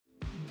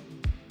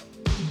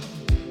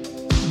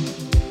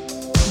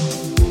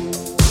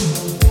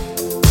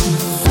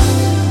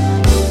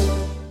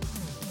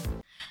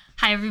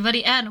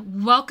everybody,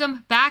 and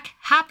welcome back.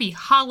 Happy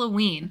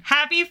Halloween.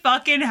 Happy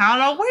fucking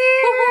Halloween!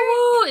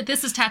 Woo-woo-woo.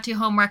 This is Tattoo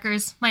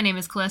Homewreckers. My name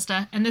is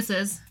Callista, and this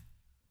is...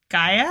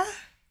 Gaia?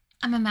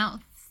 I'm a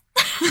mouse.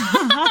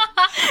 I'm a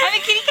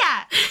kitty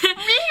cat.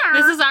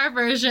 This is our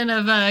version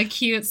of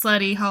cute,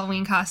 slutty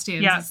Halloween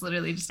costumes. Yeah. It's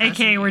literally just...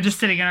 AKA, we're just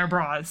sitting in our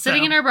bras.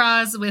 Sitting in our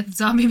bras with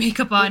zombie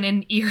makeup on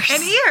and ears.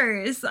 And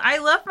ears! I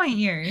love my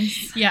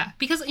ears. Yeah,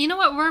 because you know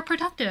what? We're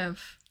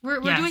productive. We're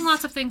doing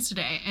lots of things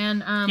today,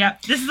 and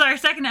Yep, this is our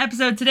second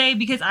episode today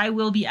because I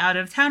will be out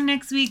of town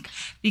next week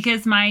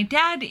because my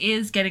dad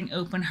is getting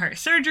open heart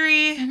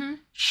surgery. Mm-hmm.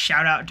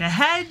 Shout out to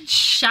Hedge.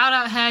 Shout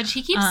out Hedge.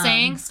 He keeps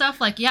saying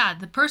stuff like, yeah,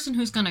 the person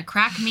who's gonna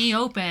crack me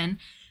open.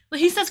 Well,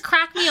 he says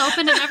crack me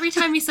open, and every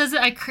time he says it,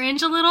 I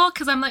cringe a little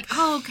because I'm like,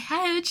 oh,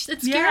 Hedge,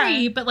 it's scary.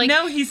 Yeah. But like,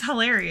 no, he's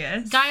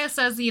hilarious. Gaia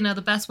says,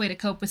 the best way to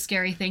cope with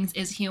scary things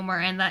is humor,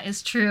 and that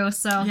is true.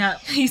 So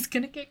yep. He's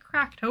gonna get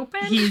cracked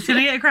open. He's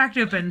gonna get cracked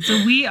open.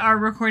 So we are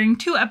recording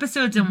 2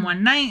 episodes in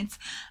one night.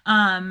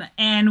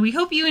 And we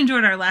hope you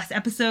enjoyed our last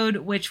episode,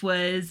 which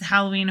was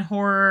Halloween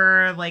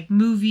horror, like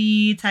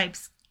movie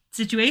types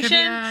situation.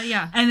 Trivia,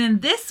 yeah. And then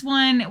this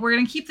one, we're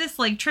gonna keep this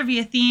like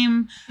trivia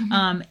theme,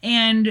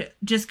 and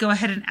just go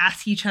ahead and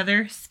ask each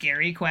other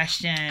scary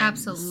questions.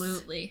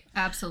 Absolutely.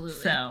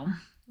 So,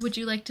 would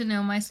you like to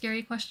know my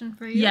scary question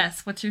for you?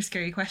 yes. What's your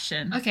scary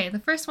question? Okay, the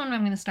first one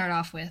I'm going to start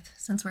off with,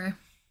 since we're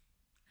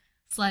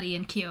slutty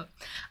and cute.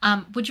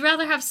 Would you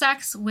rather have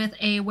sex with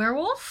a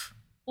werewolf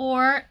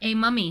or a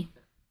mummy?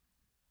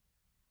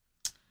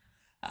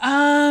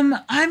 I'm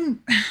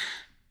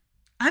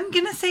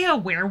gonna say a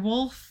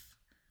werewolf.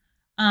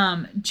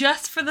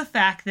 Just for the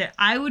fact that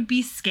I would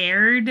be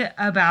scared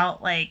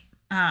about like,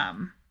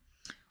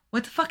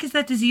 what the fuck is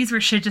that disease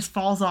where shit just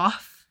falls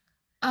off?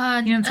 You know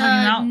what I'm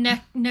talking about?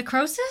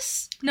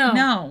 Necrosis? No.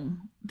 No.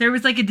 There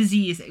was like a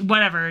disease.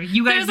 Whatever.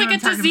 You guys There's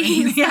like know a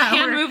disease. Yeah,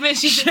 hand movement.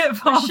 Shit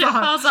falls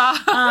off.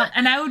 off.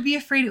 And I would be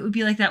afraid it would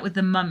be like that with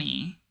the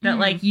mummy. That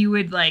like you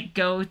would like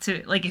go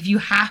to, like if you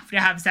have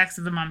to have sex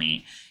with the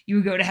mummy, you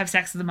would go to have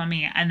sex with the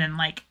mummy and then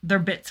like their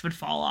bits would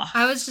fall off.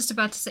 I was just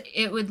about to say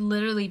it would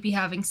literally be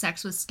having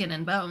sex with skin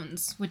and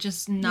bones, which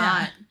is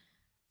not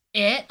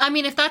it. I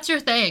mean, if that's your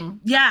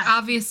thing,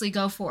 obviously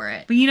go for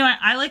it. But you know what?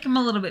 I like them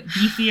a little bit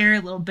beefier,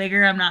 a little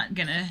bigger. I'm not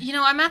gonna...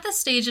 I'm at the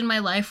stage in my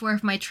life where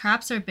if my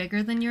traps are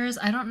bigger than yours,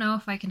 I don't know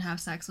if I can have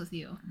sex with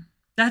you.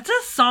 That's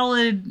a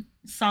solid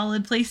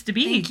place to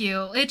be. Thank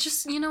you. It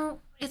just,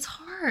 it's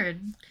hard.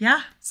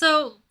 Yeah.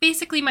 So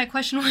basically my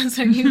question was,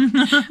 are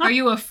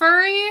you a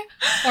furry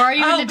or are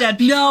you into dead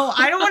people? No,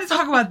 I don't want to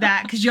talk about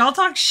that because y'all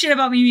talk shit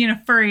about me being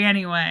a furry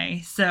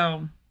anyway.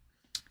 So...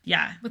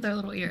 yeah. With our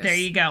little ears. There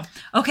you go.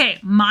 Okay,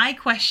 my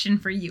question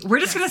for you. We're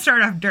just going to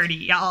start off dirty,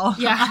 y'all.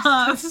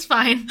 Yeah, this is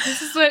fine.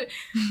 This is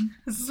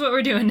what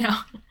we're doing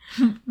now.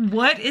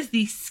 What is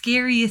the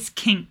scariest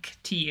kink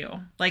to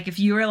you? Like if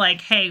you were like,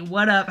 hey,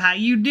 what up? How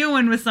you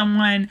doing with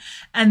someone?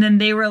 And then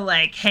they were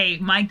like, hey,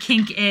 my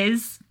kink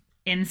is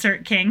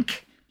insert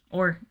kink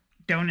or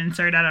don't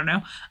insert, I don't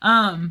know.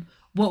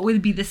 What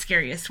would be the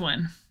scariest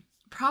one?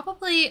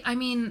 Probably,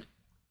 any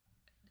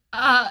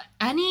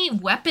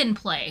weapon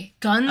play,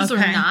 guns or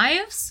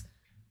knives?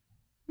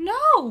 No,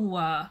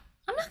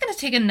 I'm not going to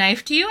take a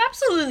knife to you.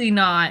 Absolutely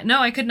not. No,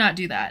 I could not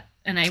do that.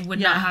 And I would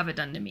not have it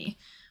done to me.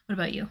 What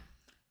about you?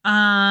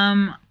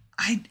 I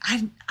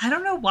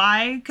don't know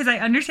why, because I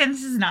understand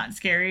this is not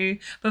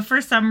scary, but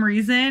for some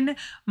reason,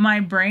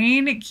 my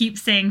brain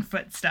keeps saying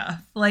foot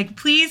stuff. Like,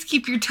 please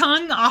keep your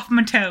tongue off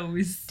my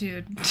toes.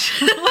 Dude.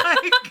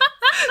 Like,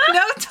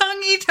 no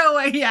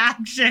tonguey-toey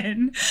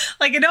action.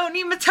 Like, I don't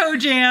need my toe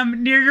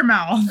jam near your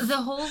mouth. The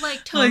whole,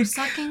 toe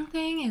sucking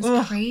thing is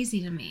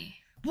crazy to me.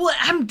 Well,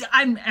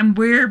 and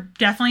we're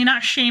definitely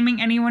not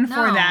shaming anyone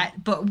for that,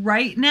 but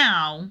right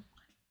now,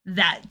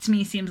 that to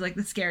me seems like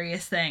the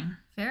scariest thing.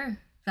 Fair.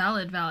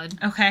 Valid.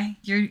 Okay,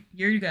 you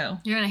go.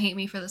 You're gonna hate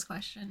me for this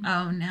question.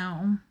 Oh,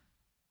 no.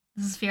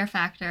 This is Fear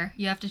Factor.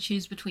 You have to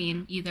choose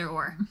between either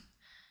or.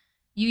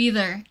 You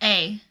either,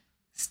 A,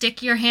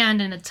 stick your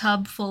hand in a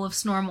tub full of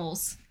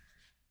Snormals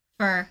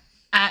for,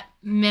 at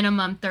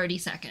minimum, 30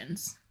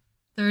 seconds.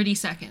 30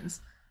 seconds.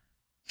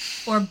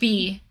 Or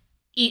B,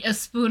 eat a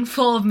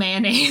spoonful of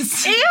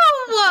mayonnaise. Ew!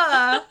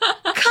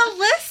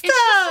 Callista! It's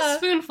just a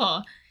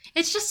spoonful.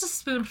 It's just a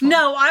spoonful.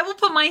 No, I will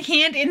put my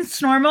hand in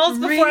Snormals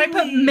before I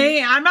put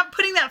I'm not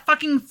putting that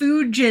fucking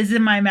food jizz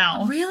in my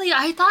mouth. Really?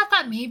 I thought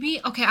that maybe...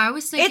 Okay, I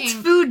was thinking... It's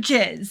food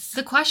jizz.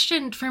 The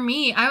question for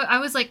me, I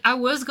was like, I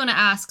was going to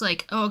ask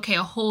a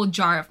whole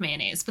jar of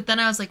mayonnaise. But then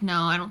I was like,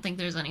 no, I don't think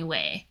there's any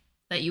way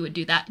that you would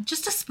do that.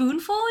 Just a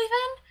spoonful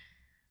even?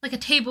 Like a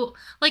table...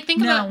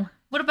 think about...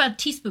 What about a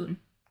teaspoon?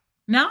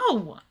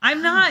 No,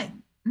 I'm not...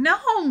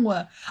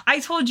 No. I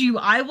told you,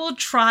 I will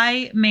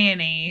try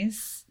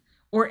mayonnaise...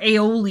 or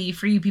aioli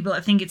for you people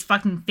that think it's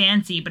fucking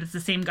fancy, but it's the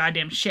same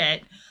goddamn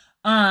shit.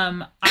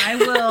 I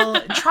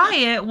will try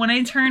it when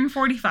I turn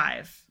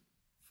 45.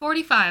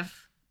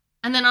 45.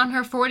 And then on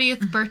her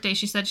 40th birthday,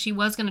 she said she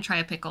was going to try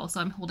a pickle, so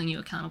I'm holding you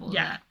accountable to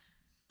that.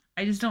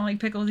 I just don't like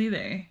pickles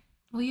either.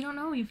 Well, you don't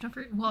know. You've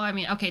never. Well, I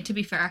mean, okay. To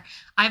be fair,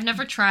 I've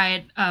never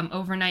tried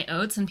overnight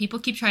oats, and people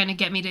keep trying to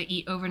get me to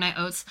eat overnight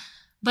oats.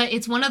 But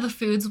it's one of the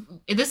foods.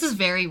 This is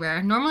very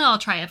rare. Normally, I'll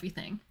try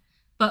everything,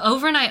 but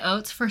overnight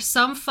oats, for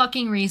some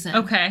fucking reason.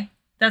 Okay,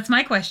 that's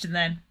my question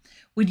then.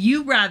 Would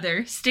you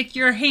rather stick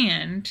your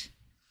hand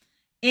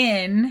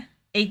in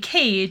a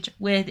cage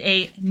with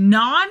a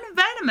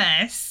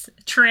non-venomous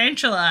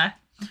tarantula,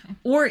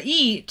 or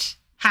eat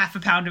half a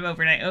pound of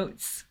overnight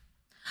oats?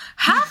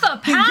 Half a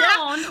pound?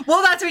 Yeah.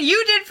 Well, that's what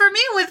you did for me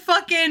with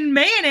fucking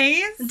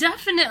mayonnaise.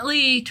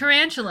 Definitely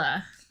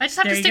tarantula. I just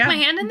have There to you stick go. my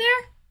hand in there?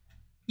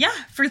 Yeah,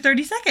 for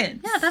 30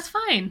 seconds. Yeah, that's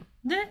fine.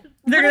 They're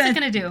What is it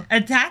going to do?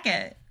 Attack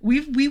it.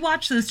 We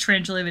watch those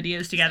tarantula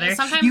videos together.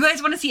 Sometimes- You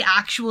guys want to see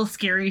actual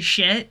scary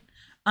shit?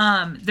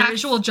 There's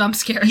Actual jump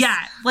scares. Yeah,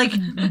 like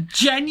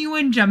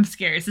genuine jump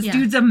scares. This Yeah.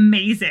 dude's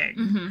amazing.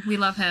 Mm-hmm. We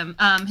love him.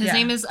 His Yeah.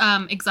 name is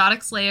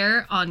Exotic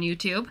Slayer on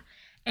YouTube.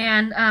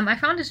 And I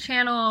found his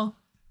channel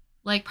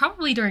like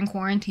probably during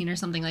quarantine or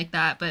something like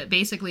that. But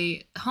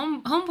basically,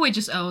 Homeboy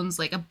just owns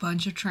like a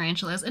bunch of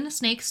tarantulas and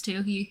snakes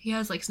too. He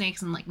has like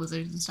snakes and like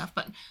lizards and stuff,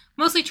 but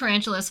mostly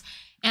tarantulas.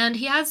 And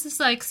he has this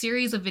like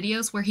series of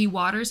videos where he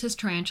waters his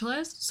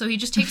tarantulas. So he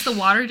just takes the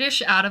water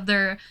dish out of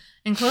their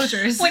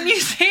enclosures. When you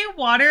say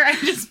water, I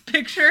just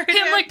picture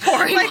him like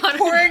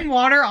pouring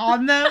water.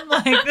 on them.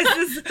 Like this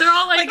is They're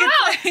all like, wow.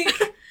 it's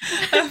like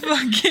a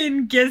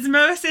fucking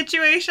Gizmo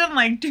situation.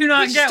 Like, do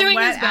not He's just get doing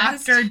wet his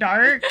best. after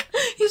dark.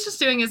 He's just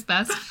doing his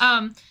best.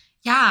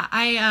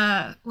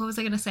 Yeah, what was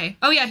I gonna say?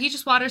 Oh yeah, he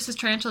just waters his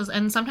tarantulas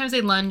and sometimes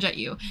they lunge at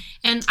you.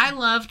 And I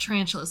love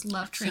tarantulas.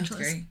 Love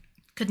tarantulas.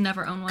 Could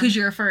never own one. Because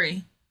you're a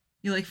furry.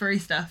 You like furry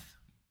stuff.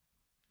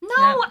 No,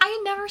 Yep.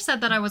 I never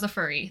said that I was a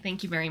furry.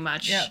 Thank you very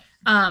much. Yep.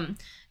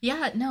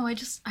 Yeah, no,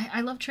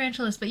 I love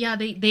tarantulas, but yeah,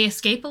 they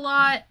escape a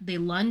lot. They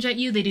lunge at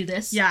you. They do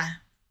this. Yeah.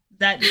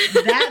 That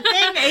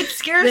thing, it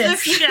scares the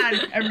shit out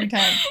of me every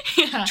time.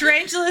 Yeah.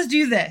 Tarantulas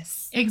do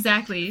this.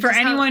 Exactly. For Just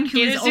how anyone who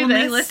is gators do only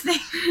this.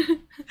 listening,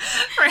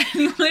 for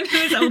anyone who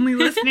is only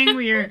listening,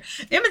 we are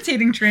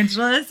imitating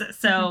tarantulas,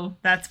 so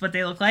that's what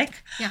they look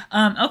like. Yeah.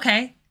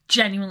 Okay.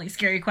 Genuinely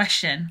scary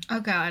question. Oh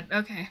god.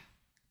 Okay.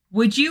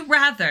 Would you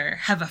rather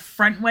have a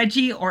front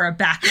wedgie or a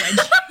back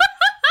wedgie?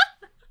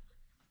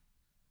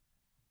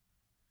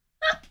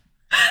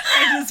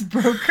 I just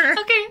broke her.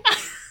 Okay.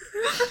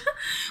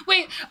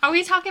 Wait, are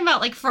we talking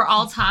about like for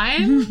all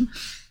time?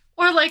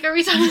 Or like are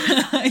we talking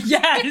about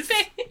Yes.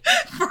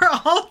 For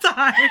all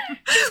time.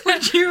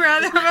 Would you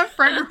rather have a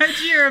front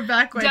wedgie or a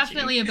back wedgie?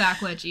 Definitely a back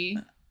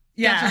wedgie.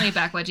 Yeah. Definitely a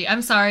back wedgie.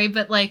 I'm sorry,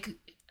 but like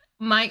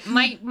my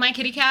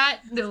kitty cat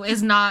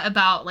is not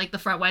about like the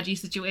front wedgie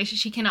situation.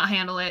 She cannot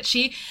handle it.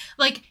 She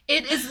like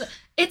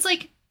it's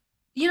like,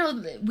 you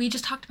know, we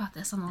just talked about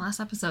this on the last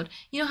episode.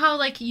 You know how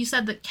like you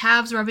said the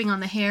calves rubbing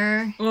on the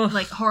hair, Ugh.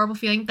 like horrible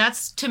feeling.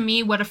 That's to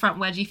me what a front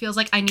wedgie feels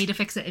like. I need to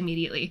fix it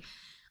immediately.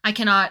 I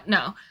cannot.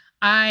 No,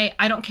 I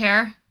don't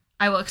care.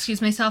 I will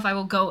excuse myself. I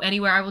will go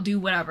anywhere. I will do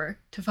whatever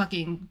to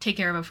fucking take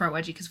care of a front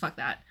wedgie because fuck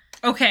that.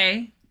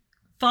 Okay.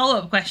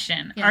 Follow-up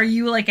question. Yeah. Are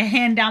you like a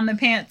hand down the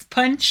pants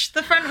punch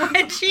the front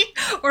wedgie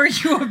or are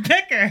you a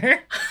picker?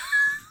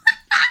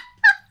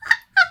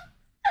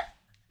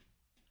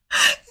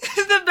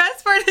 The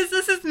best part is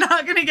this is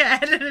not going to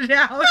get edited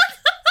out. And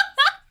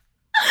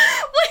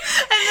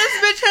this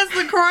bitch has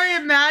LaCroix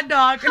and Mad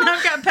Dog and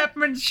I've got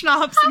peppermint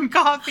schnapps and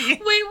coffee. Wait,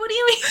 what do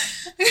you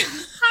mean?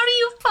 How do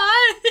you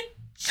punch?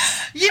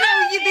 You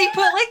know, they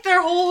put like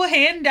their whole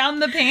hand down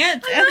the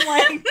pants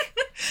and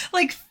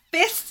like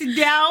fist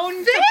down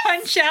to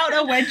punch out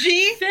a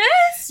wedgie.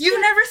 Fist?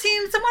 You've never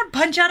seen someone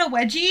punch out a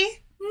wedgie?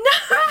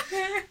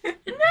 No.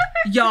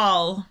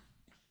 Y'all,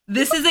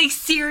 this is a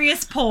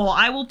serious poll.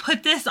 I will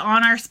put this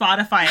on our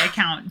Spotify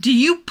account. Do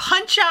you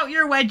punch out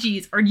your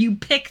wedgies or do you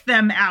pick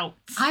them out?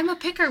 I'm a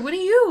picker. What are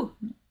you?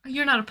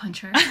 You're not a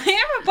puncher. I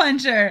am a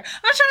puncher.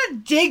 I'm not trying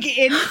to dig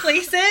in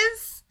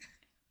places.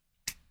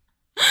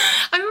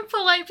 I'm a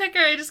polite picker.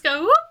 I just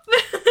go,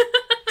 whoop.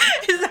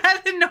 Is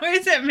that the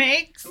noise it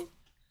makes?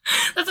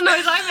 That's the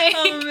noise I make.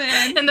 Oh,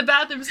 man. In the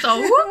bathroom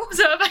stall. Whoop.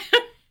 So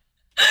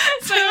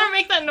if I ever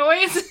make that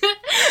noise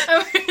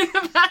and we're in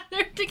the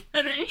bathroom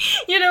together,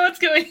 you know what's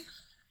going on.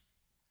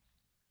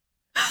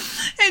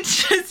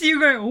 It's just you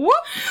going, whoop.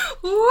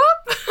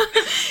 Whoop.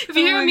 If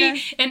you Oh hear my me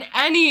gosh. in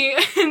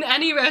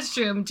any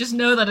restroom, just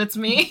know that it's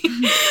me.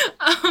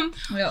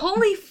 Well.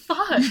 Holy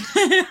fuck.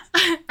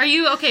 Are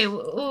you okay?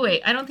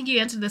 Wait, I don't think you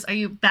answered this. Are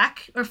you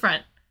back or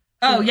front?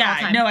 Oh, All yeah.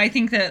 time. No, I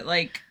think that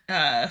like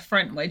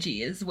front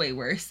wedgie is way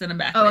worse than a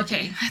back Oh, wedgie.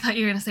 okay. I thought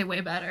you were gonna say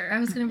way better. I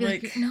was gonna be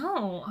like, Like-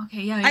 no.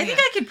 Okay, yeah. I think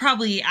I could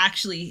probably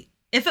actually,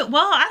 I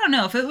don't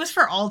know, if it was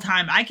for all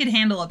time, I could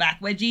handle a back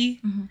wedgie.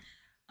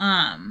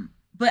 Mhm.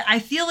 But I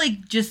feel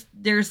like just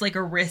there's like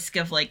a risk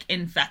of like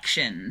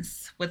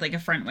infections with like a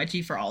front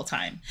wedgie for all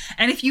time.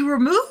 And if you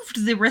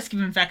removed the risk of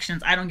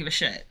infections, I don't give a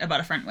shit about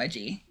a front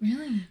wedgie.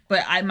 Really?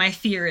 But my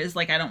fear is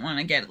like I don't want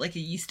to get like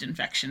a yeast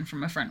infection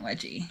from a front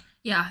wedgie.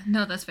 Yeah,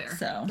 no, that's fair.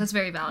 So, that's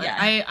very valid. yeah.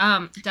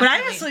 Definitely. But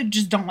I also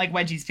just don't like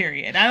wedgies,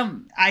 period.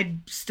 I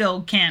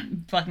still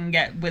can't fucking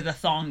get with a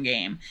thong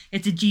game.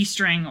 It's a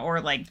G-string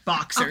or like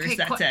boxers, Okay,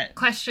 that's it.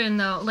 Question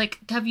though, like,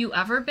 have you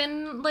ever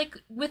been like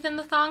within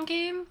the thong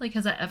game? Like,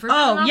 has that ever been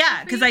an Oh, option yeah,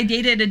 for because you? I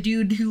dated a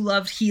dude who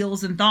loved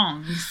heels and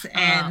thongs.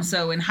 And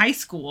so in high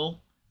school,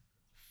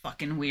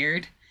 fucking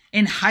weird.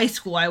 In high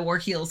school, I wore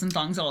heels and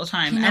thongs all the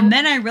time. You know- And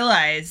then I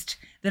realized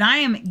that I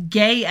am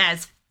gay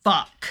as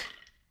fuck.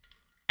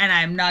 And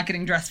I'm not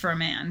getting dressed for a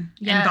man.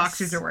 Yes. And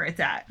boxers are where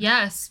it's at.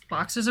 Yes,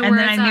 boxers are And where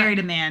then I it's at. married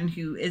a man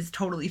who is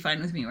totally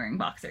fine with me wearing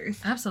boxers.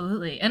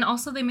 Absolutely. And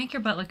also they make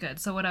your butt look good,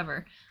 so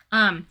whatever.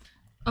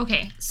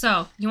 Okay,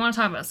 so you want to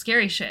talk about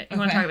scary shit. You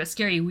want to Okay. talk about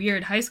scary,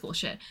 weird high school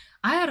shit.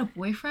 I had a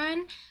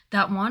boyfriend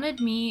that wanted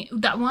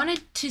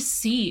to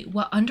see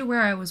what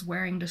underwear I was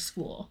wearing to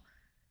school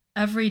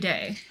every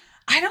day.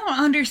 I don't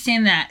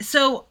understand that.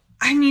 So,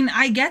 I mean,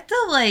 I get the,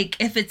 like,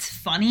 if it's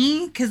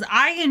funny, because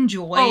I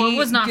enjoy Oh, it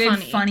was not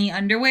good, funny.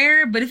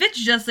 underwear, but if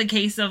it's just a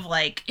case of,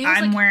 like, It was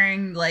I'm like-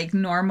 wearing, like,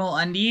 normal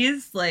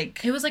undies,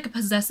 like... It was like a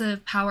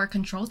possessive power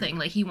control thing.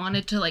 Like he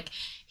wanted to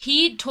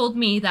he told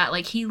me that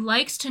like he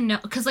likes to know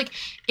because like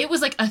it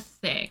was like a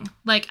thing.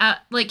 Like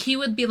he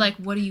would be like,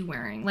 "What are you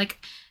wearing? Like,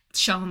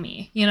 show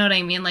me." You know what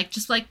I mean? Like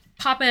just like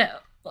pop it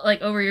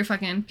like over your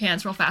fucking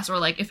pants real fast, or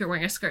like if you're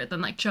wearing a skirt,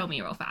 then like show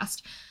me real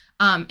fast.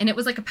 And it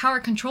was like a power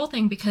control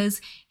thing because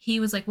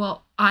he was like,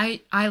 "Well, I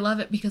love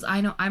it because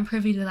I know I'm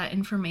privy to that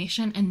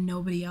information and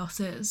nobody else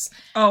is."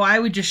 Oh, I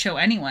would just show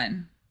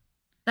anyone.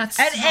 That's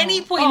At so-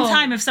 any point in Oh.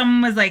 time, if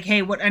someone was like,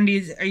 hey, what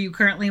undies are you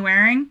currently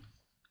wearing?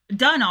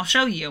 Done, I'll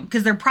show you.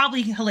 Because they're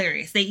probably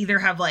hilarious. They either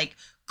have, like,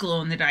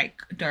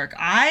 glow-in-the-dark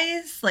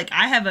eyes. Like,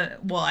 I had a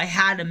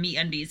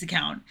MeUndies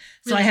account.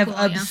 So Really I have cool,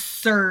 yeah.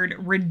 absurd,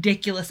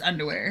 ridiculous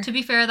underwear. To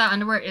be fair, that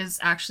underwear is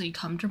actually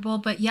comfortable,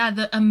 but yeah,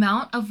 the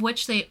amount of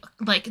which they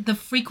like, the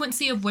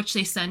frequency of which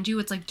they send you,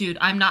 it's like, dude,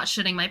 I'm not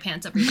shitting my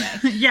pants every day.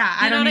 Yeah,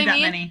 I You know don't what need I that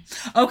mean? many.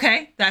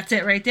 Okay, that's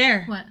it right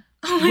there. What?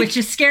 Which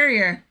is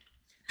scarier?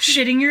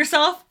 Shitting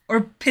yourself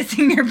or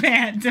pissing your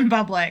pants in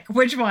public?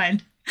 Which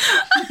one?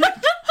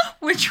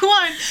 Which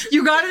one?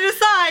 You gotta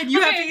decide.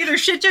 You have to Okay. either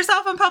shit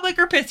yourself in public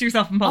or piss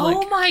yourself in public.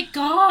 Oh my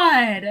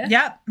god!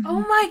 Yep. Oh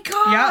my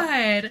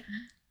god!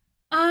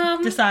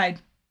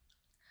 Decide.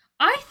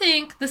 I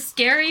think the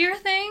scarier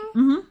thing,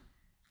 Mm-hmm.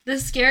 the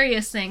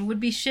scariest thing, would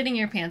be shitting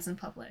your pants in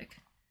public.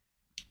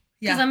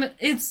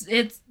 Because Yeah.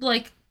 it's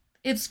like.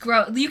 It's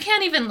gross. You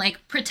can't even,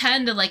 like,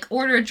 pretend to, like,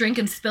 order a drink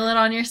and spill it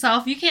on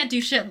yourself. You can't do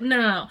shit.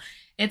 No.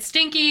 It's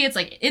stinky. It's,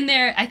 like, in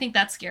there. I think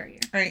that's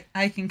scarier.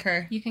 I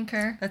concur. You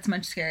concur? That's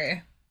much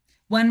scarier.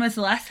 When was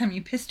the last time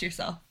you pissed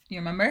yourself? Do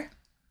you remember?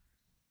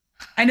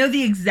 I know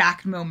the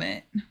exact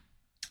moment.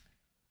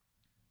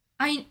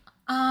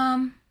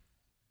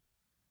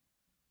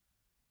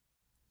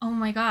 Oh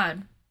my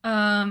god.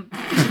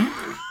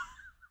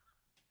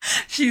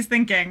 She's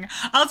thinking.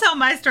 I'll tell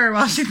my story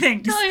while she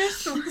thinks. Tell your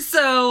story.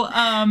 So,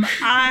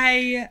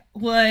 I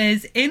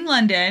was in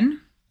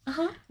London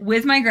Uh-huh.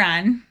 with my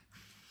gran,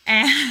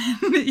 and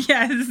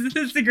yes, this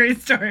is a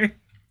great story.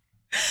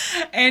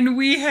 And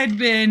we had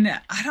been,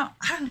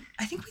 I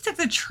think we took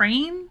the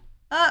train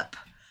up.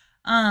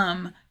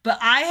 But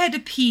I had to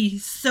pee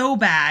so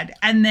bad,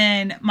 and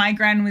then my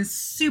gran was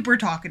super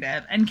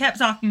talkative and kept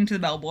talking to the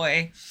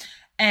bellboy.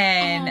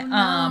 And Oh,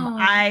 no.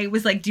 I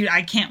was like, dude,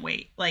 I can't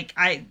wait. Like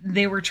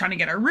they were trying to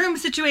get our room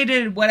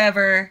situated,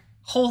 whatever,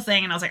 whole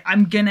thing. And I was like,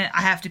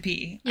 I have to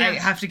pee. Yeah. I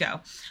have to go.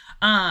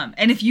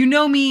 And if you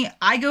know me,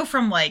 I go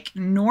from like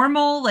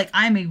normal, like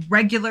I'm a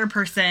regular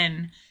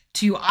person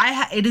to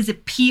it is a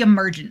pee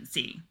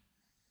emergency.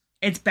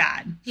 It's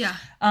bad. Yeah.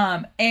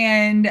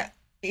 And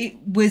it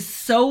was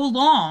so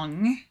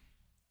long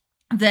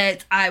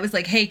that I was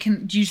like, hey, do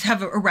you just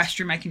have a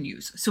restroom I can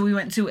use? So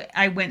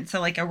I went to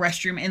like a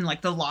restroom in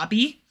like the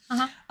lobby.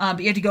 Uh-huh. But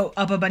you had to go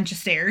up a bunch of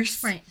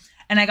stairs. Right.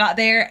 And I got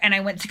there and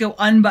I went to go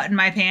unbutton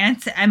my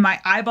pants and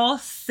my eyeball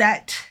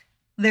set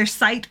their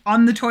sight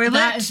on the toilet.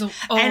 That is And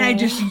I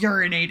just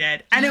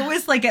urinated. And it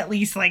was like at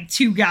least like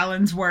 2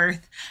 gallons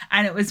worth.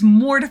 And it was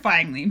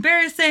mortifyingly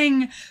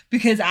embarrassing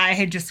because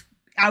I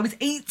was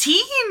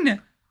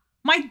 18.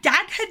 My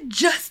dad had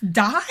just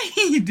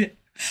died.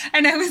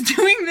 And I was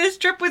doing this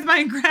trip with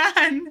my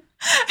gran.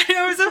 And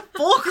I was a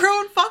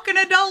full-grown fucking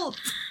adult.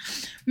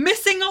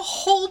 Missing a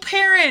whole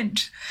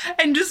parent.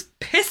 And just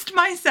pissed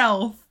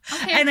myself.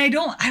 Okay. And I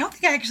don't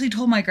think I actually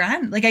told my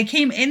gran. Like, I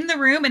came in the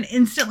room and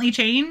instantly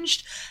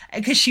changed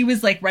because she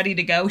was like ready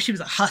to go. She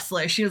was a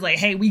hustler. She was like,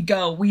 hey, we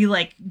go. We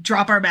like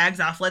drop our bags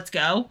off. Let's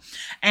go.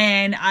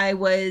 And I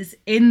was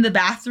in the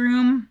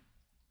bathroom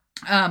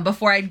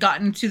before I'd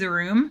gotten to the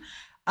room.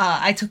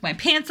 I took my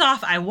pants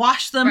off. I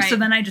washed them. Right. So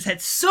then I just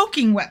had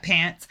soaking wet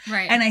pants.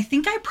 Right. And I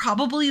think I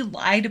probably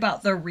lied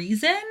about the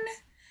reason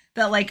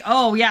that like,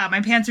 oh yeah,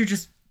 my pants are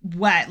just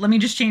wet. Let me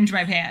just change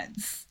my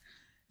pants.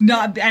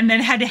 And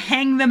then had to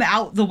hang them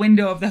out the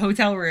window of the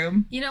hotel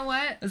room. You know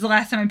what? It was the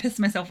last time I pissed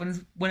myself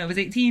when I was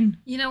 18.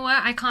 You know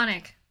what?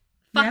 Iconic.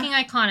 Yeah. Fucking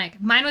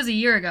iconic. Mine was a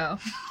year ago.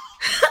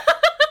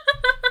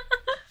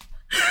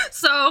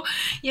 So,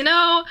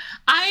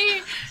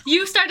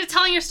 you started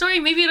telling your story.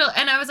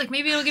 And I was like,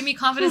 maybe it'll give me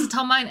confidence to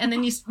tell mine. And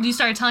then you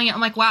started telling it. I'm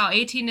like, wow,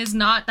 18 is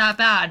not that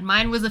bad.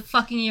 Mine was a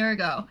fucking year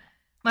ago.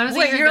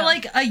 Wait, you're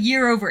like a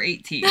year over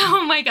 18.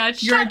 Oh my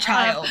god, you're a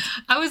child.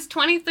 I was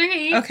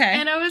 23. Okay.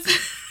 And I was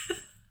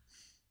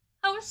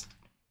I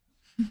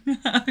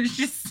was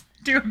just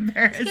too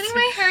embarrassed. Getting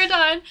my hair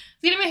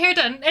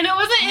done. And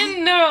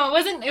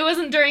it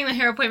wasn't during the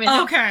hair appointment.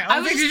 Okay. I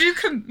was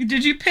like,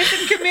 did you piss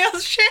in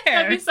Camille's chair?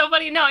 That'd be so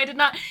funny. No, I did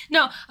not.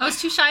 No, I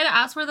was too shy to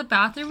ask where the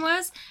bathroom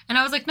was. And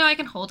I was like, no, I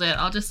can hold it.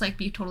 I'll just like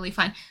be totally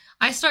fine.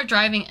 I start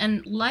driving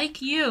and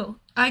like you,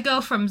 I go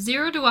from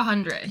 0 to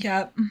 100.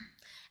 Yep.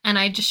 And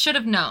I just should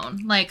have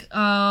known, like,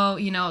 oh,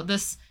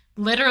 this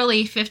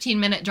literally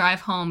 15-minute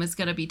drive home is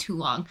going to be too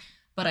long.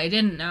 But I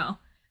didn't know.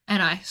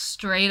 And I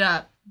straight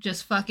up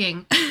just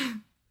fucking...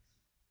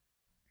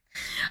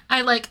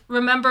 I, like,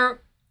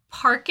 remember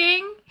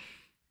parking.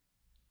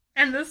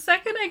 And the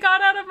second I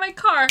got out of my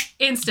car,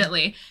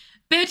 instantly.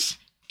 Bitch,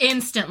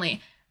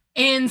 instantly.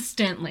 And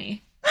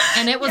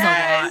it was a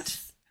lot.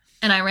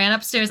 And I ran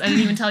upstairs. I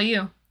didn't even tell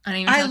you.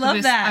 I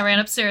love that. I ran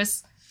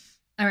upstairs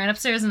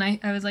and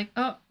I was like,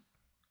 oh.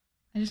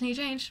 I just need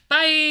change.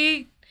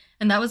 Bye.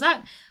 And that was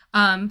that.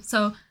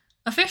 So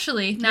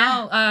officially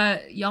now,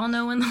 y'all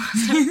know when the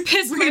last time I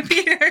pissed we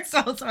peed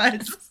ourselves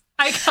once.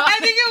 I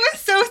think it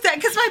was so sad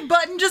because my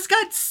button just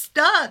got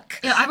stuck.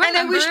 Yeah, I remember. And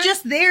I was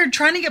just there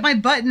trying to get my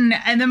button,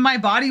 and then my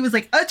body was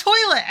like a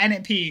toilet, and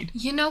it peed.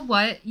 You know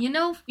what? You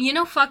know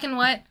fucking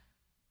what?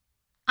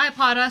 I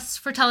applaud us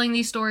for telling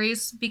these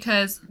stories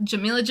because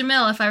Jamila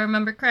Jamil, if I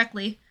remember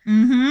correctly,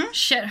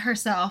 shit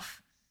herself.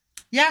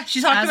 Yeah,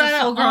 she talked about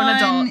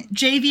it on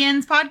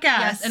JVN's podcast.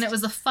 Yes, and it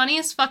was the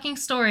funniest fucking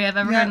story I've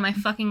ever heard in my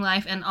fucking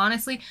life. And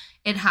honestly,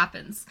 it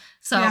happens.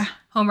 So,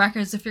 home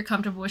records, if you're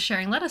comfortable with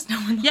sharing, let us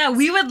know.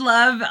 We would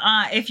love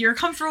if you're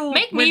comfortable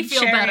Make me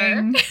feel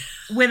better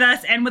with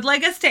us and would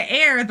like us to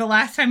air the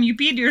last time you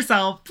peed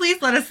yourself.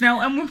 Please let us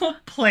know, and we will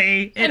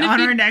play it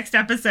on our next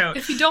episode.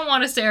 If you don't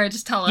want us to air it,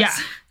 just tell us. Yeah,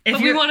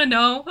 but we want to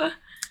know.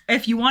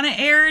 If you want it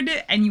aired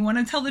and you want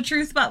to tell the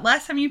truth about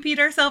last time you peed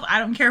yourself, I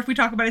don't care if we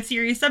talk about a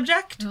serious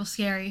subject. It was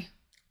scary.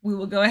 We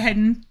will go ahead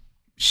and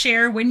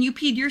share when you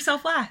peed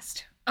yourself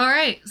last. All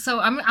right. So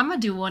I'm going to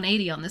do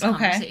 180 on this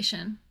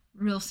conversation.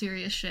 Real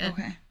serious shit.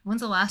 Okay.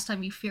 When's the last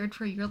time you feared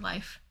for your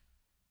life?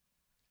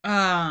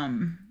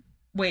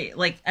 Wait,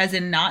 like as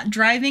in not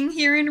driving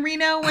here in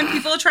Reno when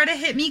people try to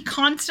hit me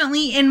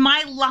constantly in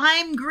my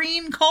lime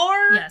green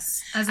car?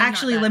 Yes.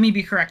 Actually, let me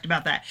be correct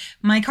about that.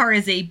 My car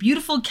is a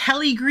beautiful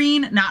Kelly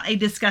green, not a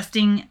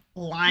disgusting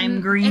lime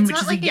green, which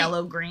is like a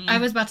yellow green. I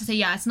was about to say,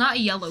 it's not a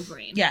yellow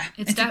green. Yeah,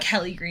 it's a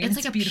Kelly green. It's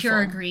like a beautiful.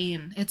 Pure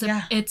green. It's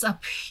a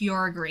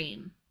pure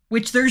green.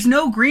 Which there's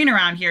no green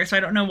around here, so I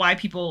don't know why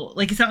people,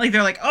 like, it's not like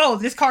they're like, oh,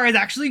 this car is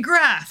actually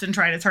grass and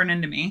try to turn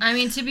into me. I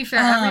mean, to be fair,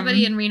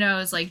 everybody in Reno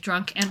is, like,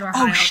 drunk and or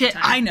high all the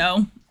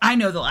time. I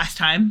know the last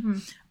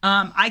time.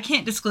 I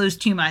can't disclose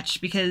too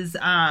much because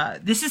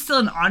this is still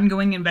an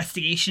ongoing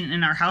investigation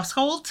in our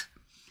household.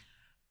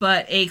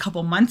 But a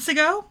couple months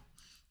ago,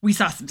 we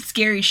saw some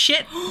scary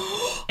shit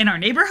in our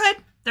neighborhood.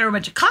 There were a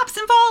bunch of cops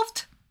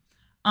involved.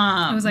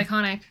 It was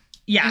iconic.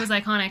 Yeah. It was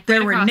iconic.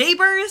 There were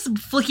neighbors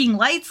flicking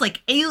lights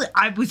like alien.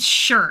 I was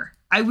sure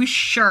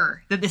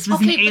that this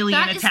was an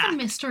alien attack. That is the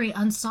mystery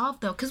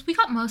unsolved, though, because we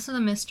got most of the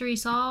mystery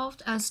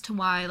solved as to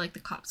why, like, the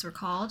cops were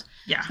called.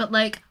 Yeah. But,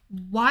 like,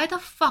 why the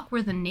fuck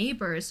were the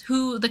neighbors,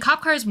 who the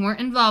cop cars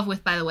weren't involved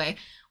with, by the way,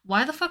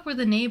 why the fuck were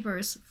the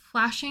neighbors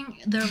flashing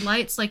their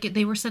lights like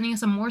they were sending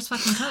us a Morse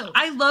fucking code?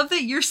 I love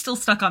that you're still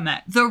stuck on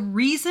that. The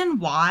reason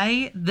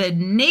why the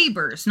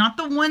neighbors, not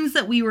the ones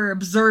that we were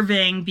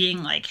observing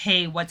being like,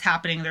 hey, what's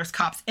happening? There's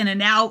cops in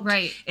and out.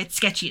 Right. It's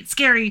sketchy. It's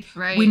scary.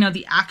 Right. We know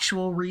the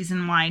actual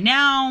reason why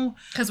now.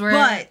 Because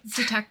we're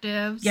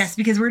detectives. Yes,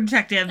 because we're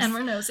detectives. And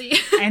we're nosy.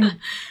 And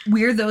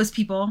we're those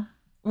people.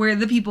 We're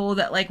the people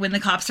that, like, when the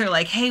cops are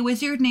like, hey,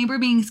 was your neighbor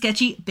being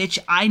sketchy? Bitch,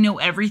 I know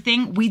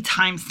everything. We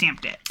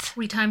timestamped it.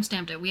 We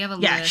timestamped it. We have a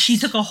list. Yeah, she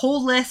took a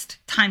whole list,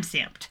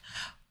 timestamped.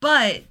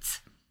 But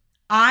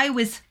I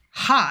was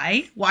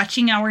high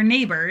watching our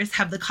neighbors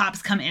have the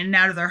cops come in and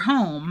out of their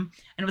home.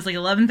 And it was like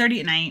 11:30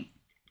 at night.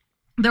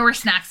 There were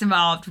snacks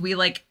involved.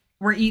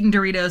 We're eating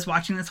Doritos,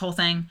 watching this whole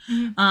thing.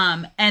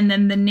 Mm-hmm. And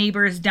then the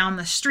neighbors down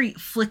the street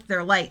flicked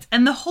their lights.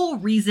 And the whole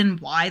reason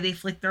why they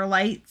flicked their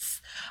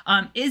lights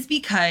is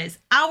because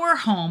our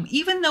home,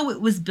 even though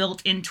it was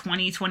built in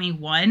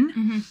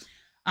 2021,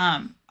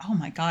 oh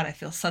my God, I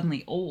feel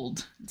suddenly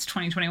old. It's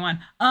 2021.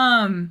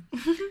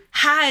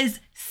 Has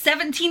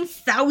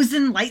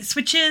 17,000 light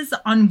switches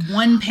on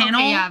one panel.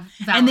 Okay, yeah,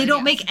 valid, and they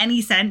don't make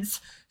any sense.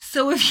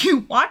 So if you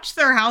watch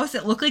their house,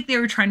 it looked like they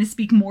were trying to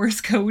speak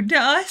Morse code to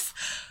us.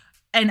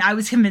 And I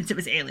was convinced it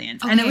was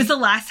aliens. Okay. And it was the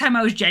last time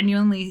I was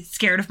genuinely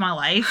scared of my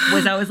life.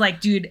 I was like,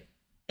 dude,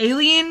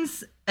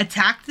 aliens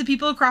attacked the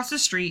people across the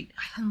street.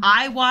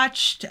 I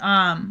watched,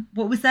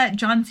 what was that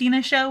John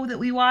Cena show that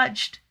we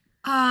watched?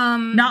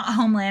 Not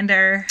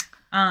Homelander.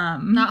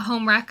 Not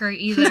Homewrecker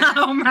either. Not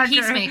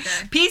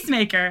Homewrecker.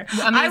 Peacemaker.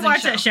 Amazing I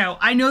watched show. that show.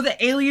 I know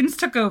that aliens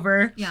took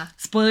over. Yeah.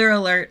 Spoiler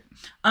alert.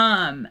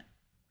 And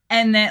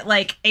that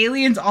like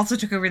aliens also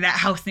took over that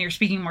house and they were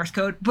speaking Morse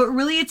code. But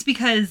really it's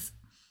because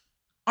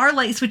our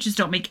light switches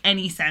don't make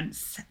any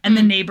sense. And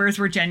the neighbors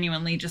were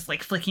genuinely just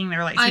like flicking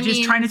their light switches,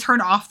 trying to turn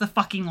off the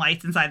fucking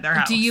lights inside their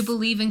house. Do you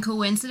believe in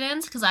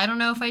coincidence? Because I don't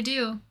know if I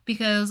do.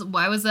 Because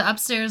why was the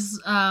upstairs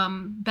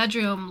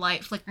bedroom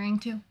light flickering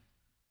too?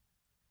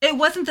 It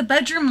wasn't the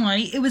bedroom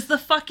light. It was the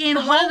fucking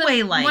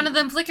hallway light. One of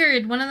them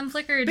flickered.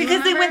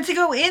 Because they went to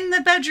go in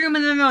the bedroom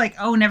and then they're like,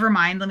 oh, never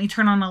mind. Let me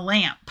turn on a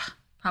lamp.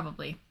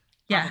 Probably.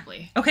 Yeah.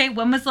 Probably. Okay,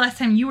 when was the last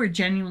time you were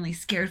genuinely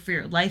scared for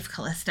your life,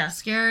 Callista?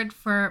 Scared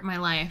for my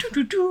life.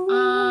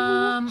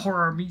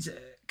 Horror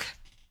music.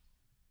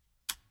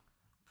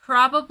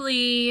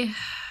 Probably.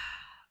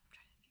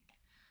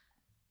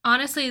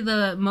 Honestly,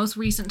 the most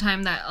recent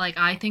time that like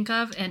I think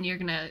of, and you're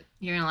gonna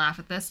laugh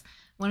at this,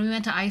 when we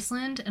went to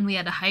Iceland and we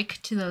had to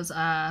hike to those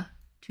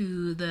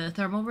to the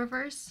thermal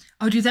rivers.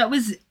 Oh, dude,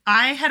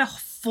 I had a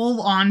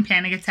full-on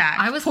panic attack.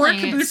 I was Poor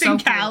playing it Caboose so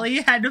and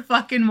Callie had to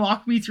fucking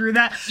walk me through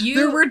that.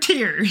 There were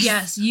tears.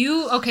 Yes,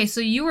 okay,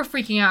 so you were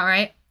freaking out,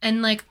 right?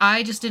 And like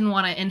I just didn't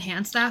want to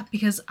enhance that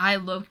because I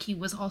low-key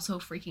was also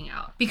freaking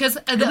out. Because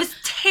it was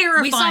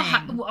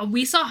terrifying.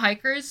 We saw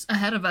hikers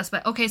ahead of us,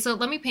 but okay, so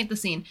let me paint the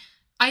scene.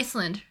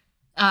 Iceland,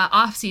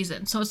 off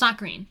season, so it's not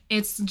green.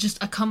 It's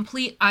just a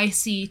complete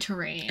icy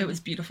terrain. It was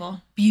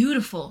beautiful.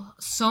 Beautiful.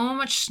 So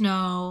much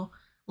snow.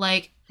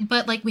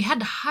 But we had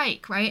to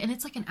hike, right? And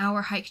it's like an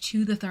hour hike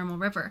to the thermal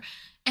river.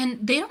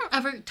 And they don't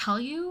ever tell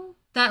you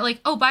that,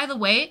 like, oh, by the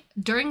way,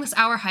 during this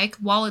hour hike,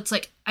 while it's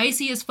like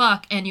icy as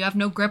fuck and you have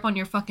no grip on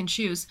your fucking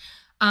shoes,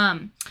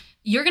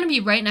 you're going to be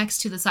right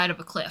next to the side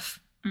of a cliff.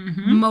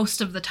 Mm-hmm. Most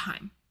of the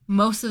time.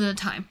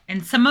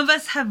 And some of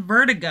us have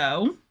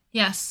vertigo.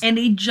 Yes. And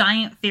a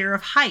giant fear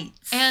of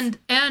heights. And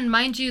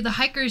mind you, the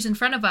hikers in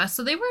front of us,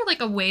 so they were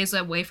like a ways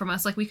away from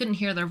us. Like we couldn't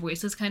hear their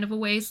voices kind of a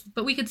ways,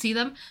 but we could see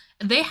them.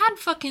 They had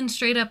fucking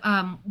straight up,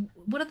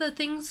 what are the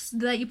things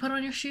that you put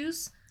on your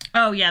shoes?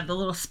 Oh yeah, the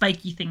little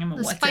spiky thing.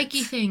 The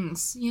spiky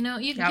things. You know,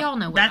 y'all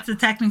know what. That's a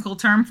technical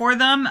term for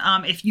them.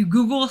 If you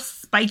Google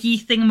spiky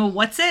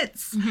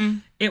thingamawhatsits,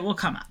 it will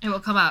come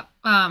up.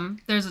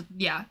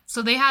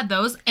 So they had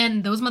those,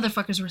 and those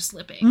motherfuckers were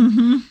slipping.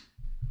 Mm-hmm.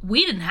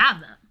 We didn't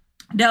have them.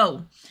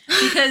 No,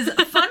 because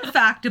fun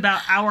fact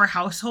about our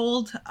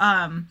household,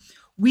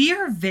 we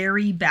are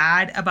very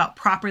bad about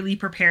properly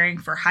preparing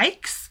for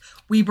hikes.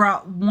 We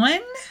brought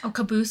one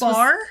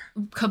bar.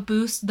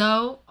 Caboose,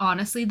 though,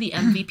 honestly, the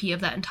MVP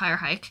of that entire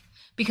hike.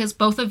 Because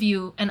both of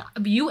you and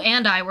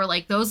I were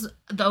like, those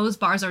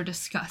bars are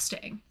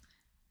disgusting.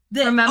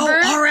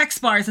 Remember? RX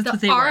bars, that's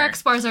what they were.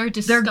 RX bars are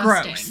disgusting. They're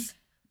gross.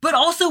 But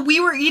also,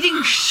 we were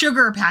eating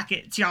sugar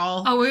packets,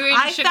 y'all. Oh, we were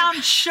eating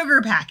found sugar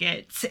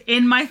packets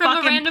in my from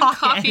fucking a random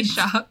coffee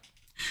shop.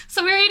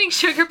 So we were eating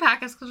sugar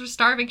packets because we're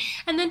starving.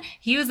 And then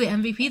he was the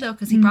MVP, though,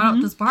 because he brought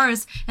out those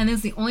bars. And it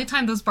was the only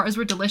time those bars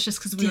were delicious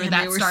because we were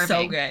that starving.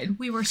 So good.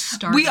 We were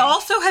starving. We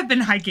also had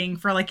been hiking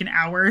for like an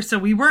hour, so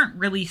we weren't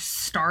really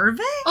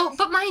starving. Oh,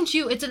 but mind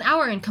you, it's an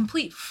hour in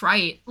complete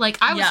fright. Like,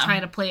 I was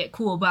trying to play it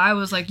cool, but I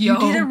was like, yo.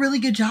 You did a really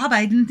good job.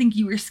 I didn't think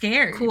you were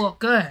scared. Cool,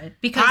 good.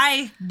 Because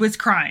I was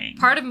crying.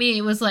 Part of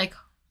me was like,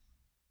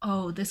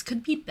 oh, this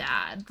could be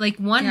bad. Like,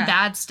 one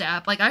bad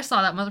step. Like, I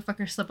saw that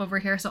motherfucker slip over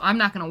here, so I'm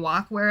not going to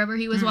walk wherever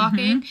he was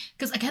walking.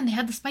 Because, again, they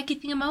had the spiky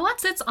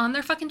thingamawhatsits on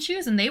their fucking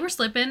shoes, and they were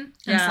slipping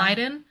and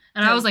sliding.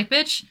 And I was like,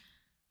 bitch,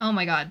 oh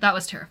my God, that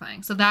was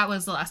terrifying. So that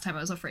was the last time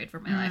I was afraid for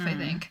my life, I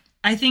think.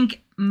 I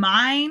think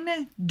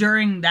mine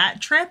during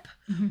that trip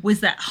was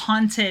that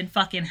haunted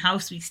fucking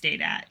house we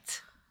stayed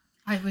at.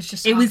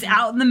 It was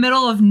out in the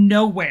middle of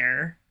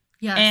nowhere.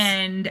 Yes.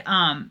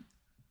 And,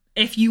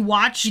 if you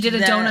watched, you did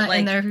a donut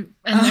in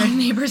their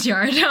neighbor's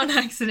yard on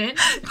accident.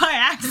 By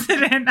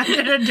accident, I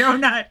did a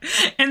donut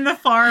in the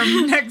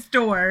farm next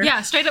door.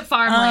 Yeah, straight up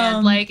farmland.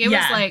 Was like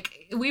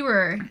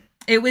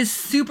It was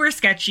super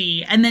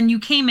sketchy, and then you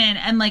came in,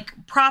 and like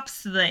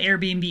props to the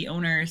Airbnb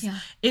owners. Yeah.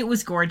 It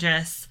was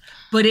gorgeous,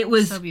 but it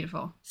was so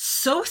beautiful,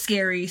 so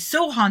scary,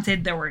 so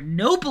haunted. There were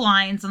no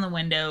blinds on the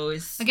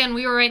windows. Again,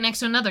 we were right next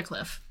to another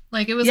cliff.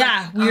 Like, it was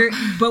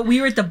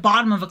we were at the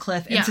bottom of a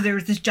cliff, and so there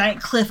was this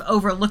giant cliff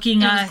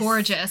overlooking us. It was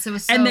gorgeous. It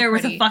was so and there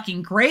pretty. was a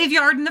fucking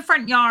graveyard in the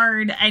front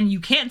yard, and you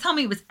can't tell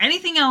me it was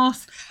anything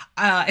else.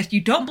 If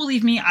you don't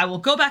believe me, I will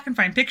go back and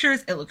find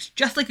pictures. It looks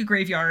just like a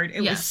graveyard.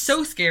 It was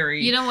so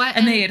scary. You know what?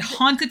 And they had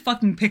haunted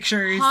fucking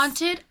pictures.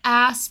 Haunted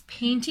ass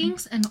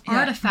paintings and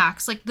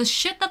artifacts. Like, the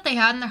shit that they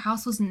had in their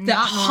house was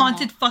not normal.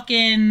 Haunted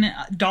fucking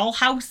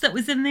dollhouse that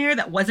was in there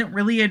that wasn't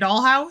really a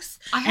dollhouse.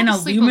 And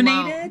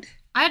illuminated.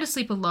 I had to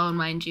sleep alone,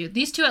 mind you.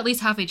 These two at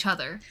least have each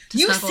other.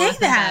 You say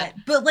that,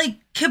 but like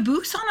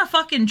Caboose on a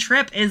fucking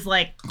trip is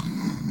like,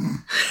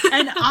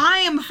 and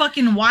I am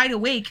fucking wide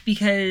awake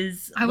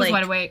because I was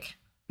wide awake.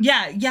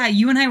 Yeah,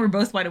 you and I were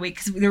both wide awake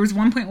because there was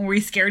one point where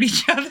we scared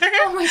each other.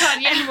 Oh my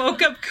God, yeah. And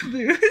woke up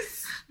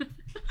Caboose.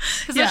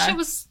 Because Yeah. that shit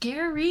was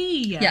scary.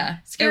 Yeah.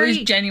 Scary. It was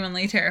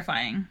genuinely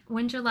terrifying.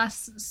 When's your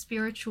last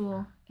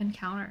spiritual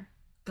encounter?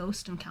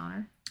 Ghost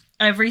encounter?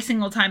 Every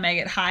single time I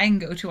get high and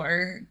go to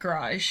our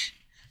garage,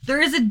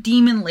 there is a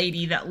demon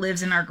lady that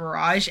lives in our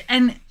garage.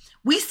 And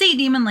we say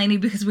demon lady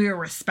because we are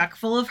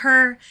respectful of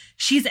her.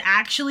 She's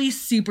actually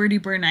super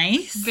duper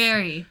nice.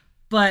 Very,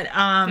 But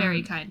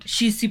very kind.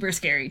 she's super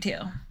scary too.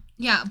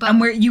 Yeah, but And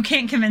where you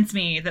can't convince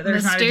me that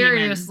there's not a demon.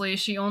 mysteriously,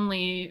 she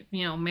only,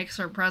 makes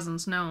her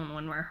presence known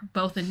when we're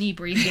both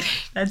inebriated.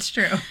 That's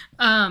true.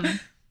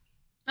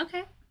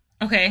 Okay.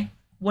 Okay.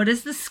 What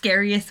is the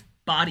scariest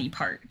body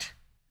part?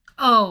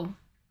 Oh,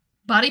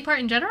 body part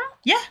in general?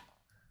 Yeah.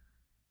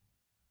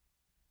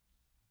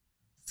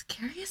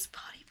 Scariest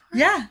body part?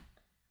 Yeah.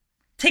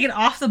 Take it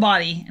off the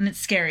body and it's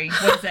scary.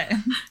 What is it?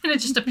 And it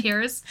just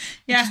appears.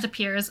 Yeah. It just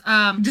appears.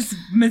 Just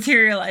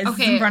materializes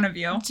Okay. in front of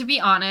you. To be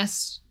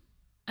honest,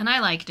 and I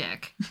like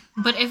dick,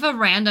 but if a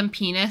random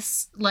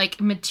penis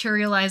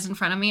materialized in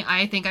front of me,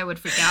 I think I would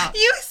freak out.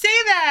 You say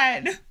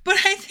that, but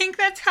I think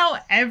that's how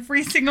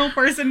every single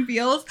person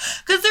feels.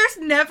 Because there's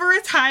never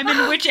a time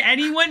in which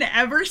anyone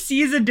ever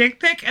sees a dick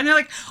pic and they're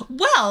like,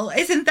 well,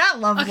 isn't that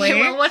lovely? Okay,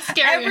 well, what's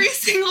scary? Every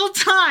single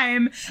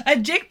time a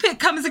dick pic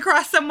comes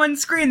across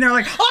someone's screen, they're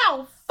like,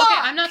 oh, fuck. Okay,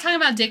 I'm not talking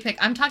about dick pic.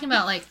 I'm talking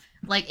about like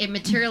it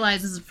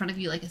materializes in front of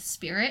you like a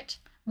spirit.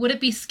 Would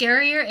it be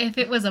scarier if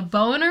it was a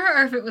boner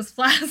or if it was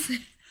flaccid?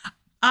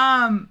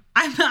 I'm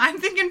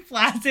thinking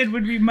flaccid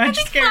would be much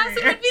scarier.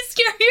 Flaccid would be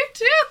scarier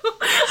too.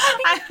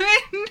 I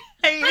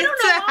don't know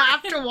to why.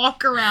 have to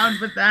walk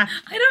around with that.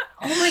 I don't.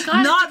 Oh my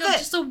god! Not it's like that-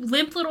 just a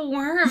limp little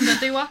worm that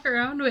they walk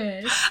around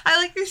with. I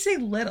like to say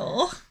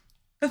little.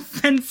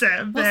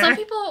 Offensive. Well,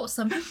 there.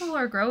 some people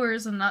are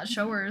growers and not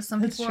showers.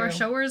 Some That's people are true.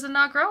 showers and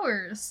not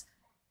growers.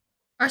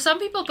 Are some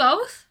people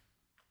both?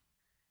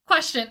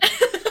 Question.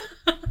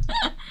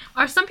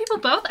 Are some people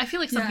both? I feel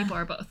like some Yeah. people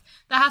are both.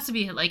 That has to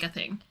be like a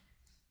thing.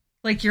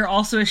 Like you're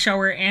also a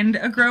shower and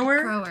a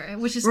grower. Grower,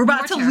 which is We're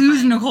about to more lose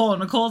terrifying. Nicole.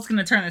 Nicole's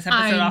gonna turn this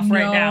episode off I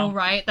right know, now.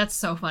 right? That's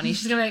so funny.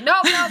 She's gonna be like,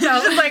 no, no,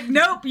 She's no. like,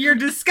 nope, you're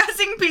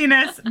discussing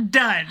penis.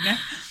 Done.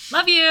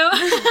 Love you.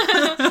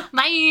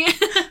 Bye.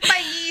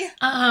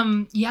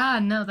 Bye. Yeah,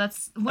 no,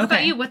 that's. What Okay.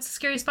 about you? What's the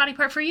scariest body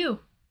part for you?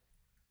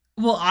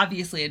 Well,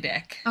 obviously a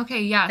dick.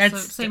 Okay, yeah, That's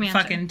so same answer.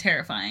 fucking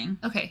terrifying.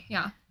 Okay,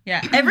 yeah.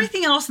 Yeah.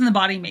 Everything else in the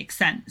body makes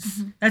sense.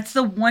 Mhm. That's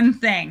the one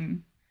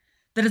thing.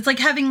 That it's like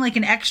having like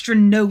an extra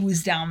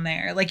nose down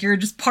there. Like you're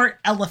just part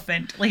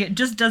elephant. Like it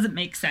just doesn't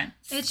make sense.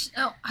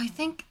 I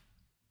think,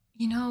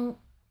 I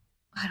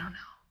don't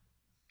know.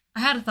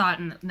 I had a thought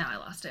and now I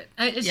lost it.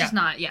 It's Yeah. just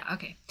not, yeah,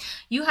 okay.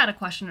 You had a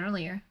question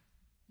earlier.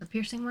 The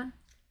piercing one?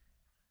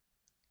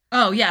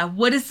 Oh yeah.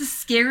 What is the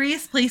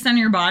scariest place on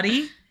your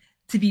body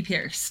to be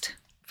pierced?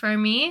 For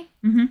me,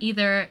 Mm-hmm.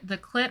 either the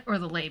clit or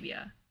the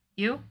labia.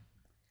 You?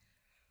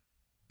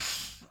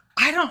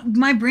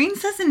 My brain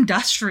says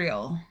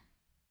industrial.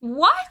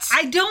 What?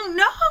 I don't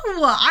know.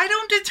 I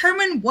don't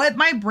determine what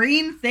my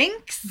brain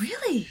thinks.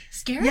 Really?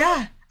 Scary?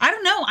 Yeah. I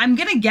don't know. I'm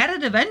going to get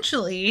it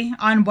eventually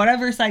on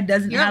whatever side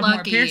doesn't You're have more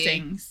lucky.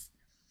 piercings.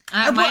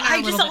 Mine But are a I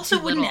little just bit also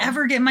too wouldn't little.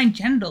 ever get my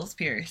genitals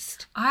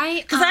pierced.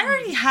 Because I um,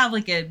 already have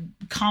like a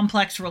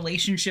complex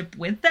relationship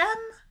with them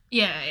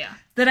Yeah, yeah.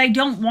 that I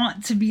don't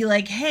want to be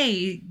like,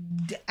 hey,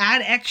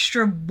 add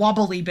extra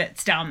wobbly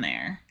bits down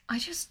there. I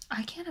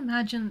can't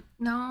imagine.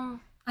 No,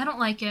 I don't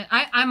like it.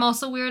 I'm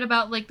also weird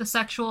about like the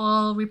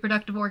sexual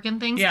reproductive organ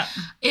things. Yeah.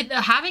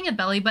 Having a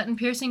belly button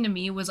piercing to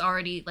me was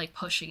already like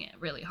pushing it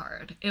really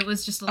hard. It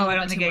was just a little Oh, I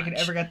don't bit think too I could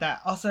much. ever get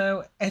that.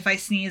 Also, if I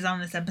sneeze on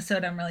this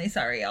episode, I'm really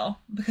sorry, y'all,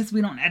 because we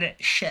don't edit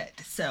shit.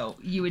 So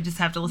you would just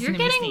have to listen You're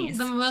to me getting sneeze.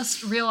 the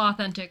most real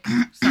authentic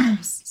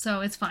selves,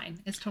 so it's fine.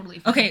 It's totally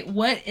fine. Okay,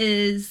 what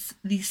is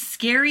the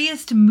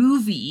scariest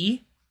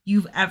movie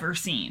you've ever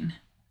seen?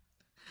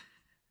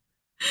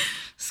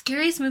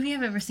 Scariest movie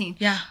I've ever seen.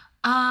 Yeah.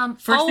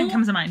 First thing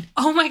comes to mind.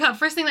 Oh my god,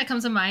 first thing that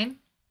comes to mind.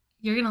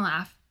 You're gonna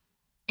laugh.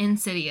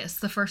 Insidious,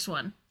 the first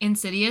one.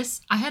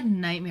 Insidious. I had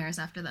nightmares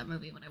after that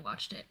movie when I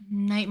watched it.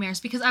 Nightmares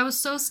because I was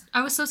so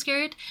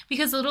scared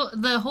because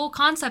the whole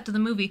concept of the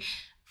movie.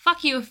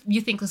 Fuck you if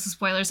you think this is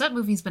spoilers. That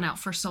movie's been out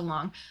for so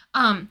long.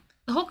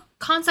 The whole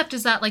concept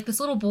is that like this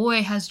little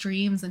boy has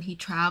dreams and he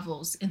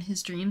travels in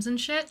his dreams and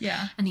shit.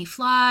 Yeah. And he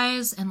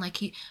flies and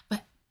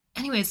but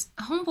anyways,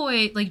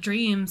 homeboy like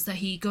dreams that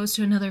he goes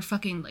to another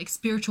fucking like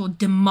spiritual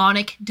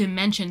demonic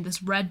dimension,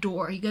 this red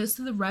door. He goes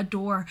to the red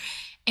door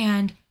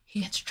and he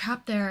gets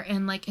trapped there,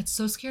 and like it's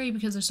so scary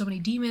because there's so many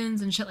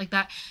demons and shit like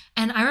that.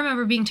 And I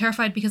remember being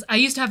terrified because I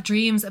used to have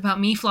dreams about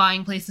me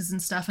flying places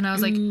and stuff, and I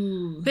was like,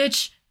 Ooh.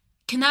 bitch,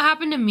 can that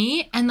happen to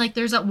me? And like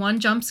there's that one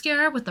jump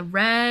scare with the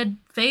red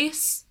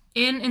face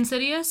in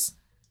Insidious.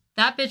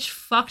 That bitch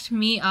fucked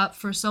me up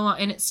for so long,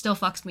 and it still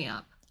fucks me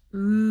up.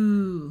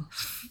 Ooh.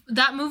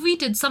 That movie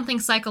did something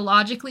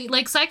psychologically.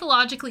 Like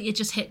psychologically, it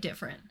just hit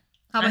different.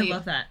 How about I you?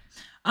 love that.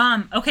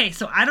 Okay,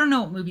 so I don't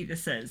know what movie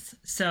this is.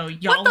 So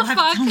y'all What the will have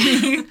fuck? to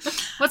tell me.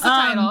 What's the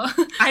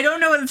title? I don't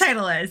know what the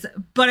title is,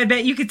 but I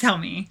bet you could tell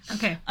me.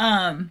 Okay.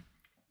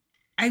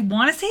 I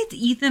want to say it's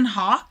Ethan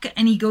Hawke,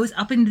 and he goes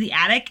up into the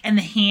attic, and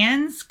the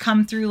hands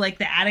come through like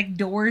the attic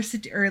door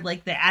or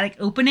like the attic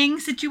opening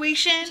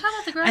situation. You're talking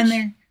about The Grudge? And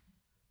they're.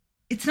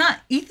 It's not.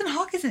 Ethan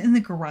Hawke isn't in The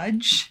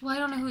Grudge. Well, I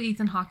don't know who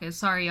Ethan Hawke is.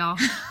 Sorry, y'all.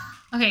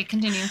 Okay,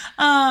 continue.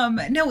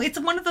 No, it's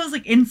one of those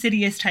like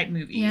Insidious type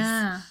movies.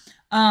 Yeah.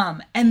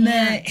 And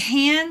the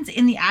hands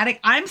in the attic,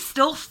 I'm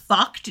still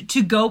fucked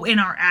to go in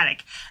our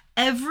attic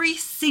every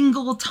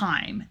single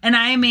time. And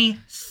I am a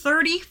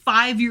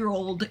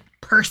 35-year-old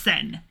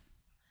person.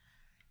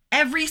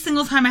 Every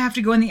single time I have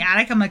to go in the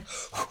attic, I'm like,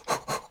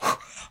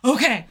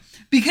 okay.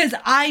 Because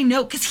I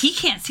know, because he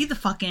can't see the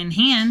fucking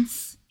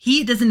hands.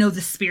 He doesn't know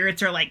the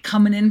spirits are like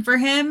coming in for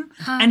him.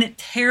 Huh. And it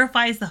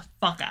terrifies the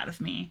fuck out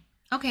of me.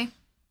 Okay.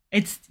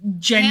 It's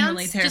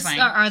genuinely Hands? terrifying.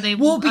 Just, are they,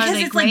 well, because are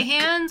they it's gray like,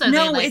 hands? Are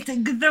no, they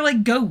like, they're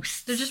like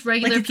ghosts. they're just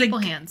regular it's people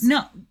like, hands.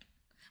 No.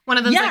 One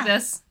of them's Yeah. like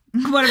this.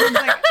 One of them's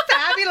like,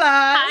 fabulous.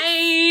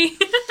 Hi.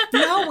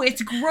 No,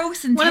 it's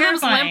gross and One of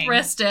them's terrifying.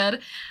 limp-wristed.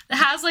 It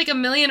has like a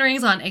million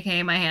rings on,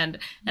 aka my hand.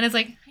 And it's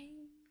like, hi.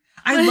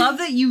 I love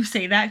that you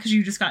say that because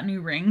you just got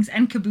new rings.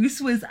 And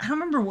Caboose was, I don't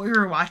remember what we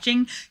were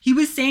watching. He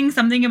was saying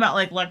something about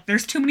like, look,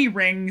 there's too many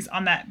rings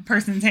on that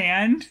person's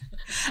hand.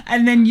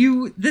 And then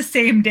you, the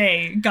same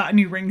day, got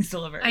new rings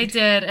delivered. I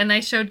did, and I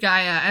showed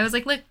Gaia. I was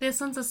like, look,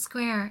 this one's a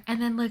square,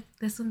 and then look,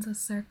 this one's a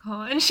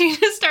circle. And she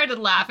just started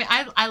laughing.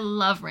 I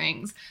love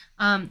rings.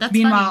 That's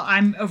Meanwhile, funny.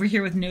 I'm over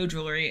here with no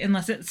jewelry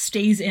unless it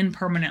stays in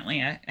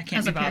permanently. I can't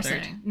As be a bothered.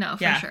 piercing. No,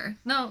 for Yeah. sure.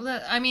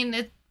 No, I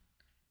mean,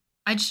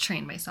 I just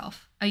trained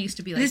myself. I used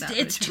to be like that. but I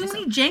It's too trained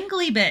many myself.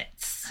 jangly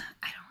bits.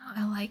 I don't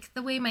know. I like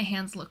the way my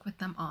hands look with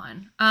them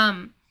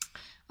on.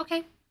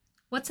 Okay.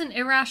 What's an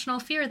irrational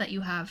fear that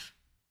you have?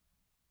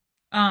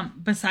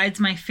 Besides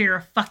my fear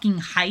of fucking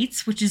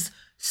heights, which is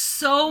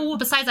so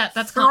Besides that,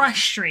 that's common.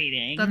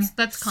 frustrating.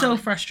 That's so common.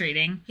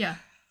 frustrating. Yeah.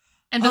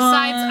 And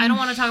besides, I don't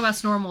want to talk about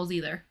snormals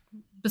either.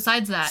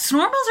 Besides that,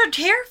 Snormals are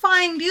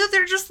terrifying, dude.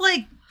 They're just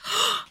like,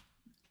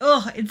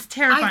 ugh, it's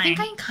terrifying. I think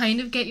I kind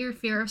of get your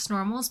fear of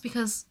snormals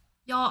because,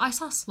 y'all, I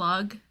saw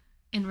Slug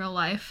in real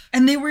life.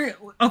 And they were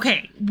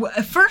okay.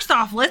 First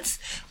off, let's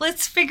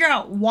figure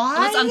out why.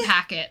 Let's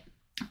unpack it.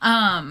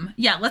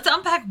 Yeah, let's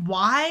unpack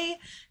why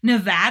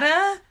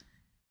Nevada,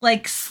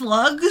 like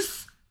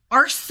slugs,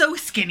 are so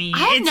skinny.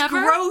 It's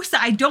gross.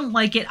 I don't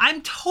like it.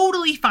 I'm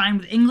totally fine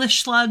with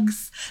English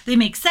slugs. They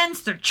make sense.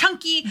 They're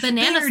chunky.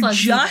 Banana They're slugs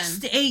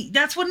just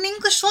that's what an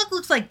English slug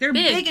looks like. They're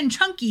big and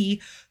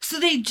chunky. So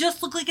they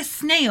just look like a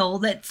snail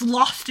that's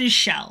lost his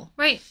shell.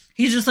 Right.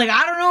 He's just like,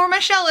 I don't know where my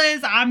shell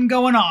is. I'm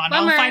going on.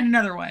 Bummer. I'll find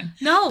another one.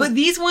 No. But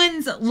these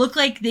ones look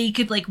like they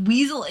could like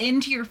weasel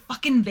into your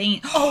fucking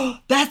vein. Oh,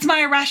 that's my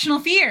irrational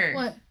fear.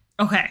 What?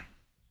 Okay.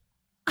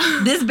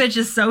 This bitch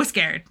is so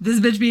scared. This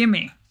bitch being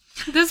me.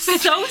 This bitch.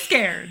 So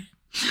scared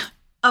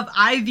of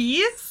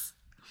IVs.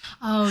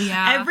 Oh,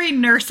 yeah. Every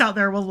nurse out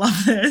there will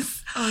love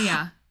this. Oh,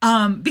 yeah.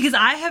 Because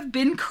I have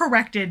been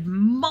corrected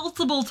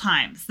multiple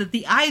times that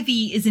the IV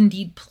is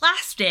indeed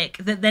plastic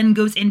that then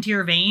goes into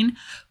your vein,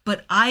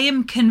 but I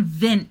am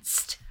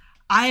convinced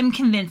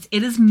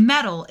it is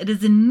metal, it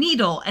is a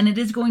needle, and it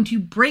is going to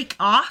break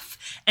off,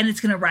 and it's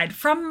going to ride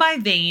from my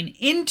vein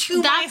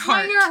into my heart. That's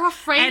why you're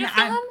afraid of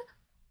them?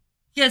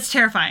 Yeah, it's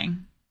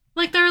terrifying.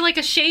 Like they're like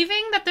a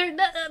shaving that they're...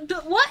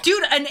 what?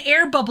 Dude, an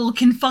air bubble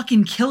can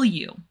fucking kill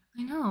you.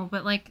 I know,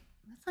 but like,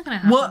 that's not going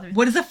to happen.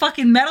 What is a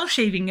fucking metal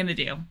shaving going to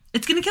do?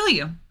 It's going to kill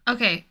you.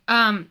 Okay,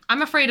 I'm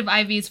afraid of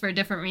IVs for a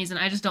different reason.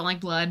 I just don't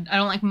like blood. I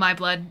don't like my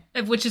blood,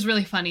 which is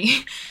really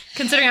funny,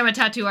 considering I'm a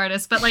tattoo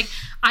artist. But like,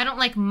 I don't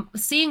like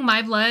seeing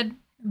my blood.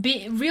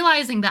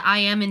 Realizing that I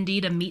am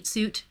indeed a meat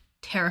suit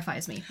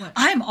terrifies me. What?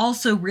 I'm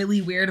also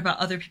really weird about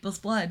other people's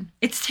blood.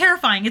 It's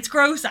terrifying. It's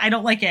gross. I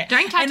don't like it.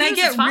 During tattoos, and I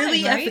get it's fine,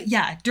 really right?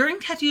 yeah. During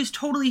tattoos,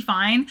 totally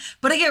fine.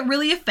 But I get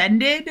really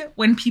offended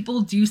when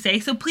people do say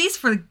so. Please,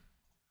 for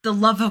the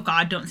love of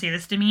God, don't say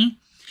this to me.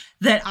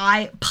 That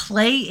I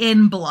play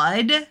in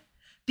blood,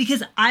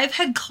 because I've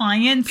had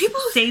clients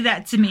say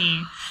that to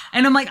me.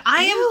 And I'm like,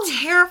 I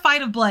am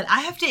terrified of blood. I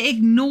have to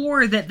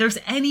ignore that there's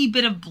any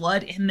bit of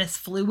blood in this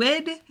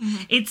fluid.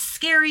 Mm-hmm. It's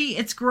scary.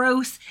 It's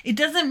gross. It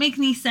doesn't make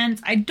any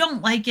sense. I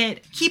don't like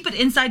it. Keep it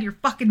inside your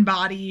fucking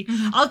body.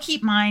 Mm-hmm. I'll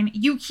keep mine.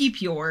 You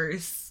keep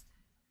yours.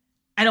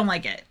 I don't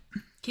like it.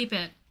 Keep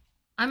it.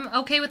 I'm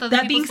okay with other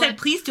That being people's said,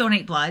 blood. please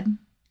donate blood.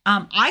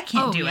 I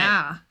can't do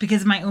it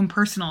because of my own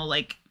personal,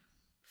 like,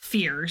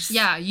 fears.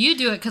 Yeah, you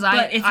do it because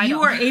But if you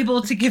don't. are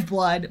able to give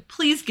blood,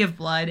 please give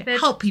blood. Bitch.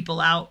 Help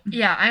people out.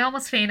 Yeah, I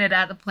almost fainted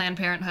at the Planned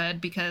Parenthood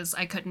because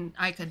I could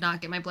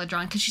not get my blood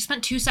drawn because she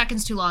spent 2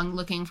 seconds too long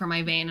looking for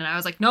my vein, and I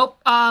was like, nope.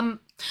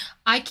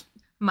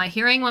 My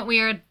hearing went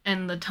weird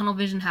and the tunnel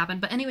vision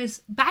happened. But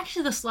anyways, back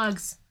to the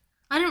slugs.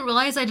 I didn't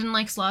realize I didn't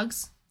like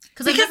slugs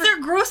because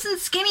they're gross and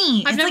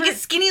skinny. It's like a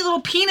skinny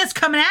little penis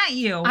coming at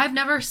you. I've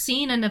never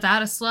seen a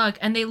Nevada slug,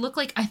 and they look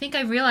like, I think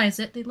I realized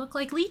it, they look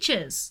like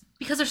leeches.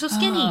 Because they're so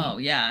skinny. Oh,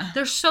 yeah.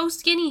 They're so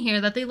skinny here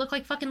that they look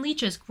like fucking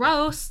leeches.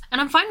 Gross. And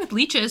I'm fine with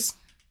leeches.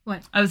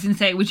 What? I was going to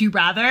say, would you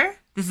rather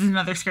This is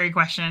another scary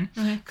question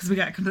Okay. because we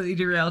got completely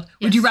derailed. Yes.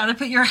 Would you rather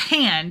put your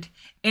hand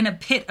in a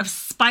pit of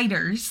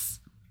spiders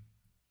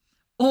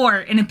or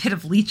in a pit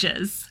of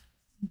leeches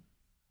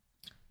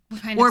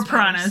What kind or of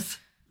spiders? piranhas?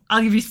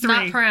 I'll give you three.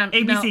 Not piranha.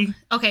 ABC. No.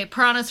 Okay,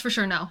 piranhas for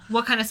sure. No.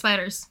 What kind of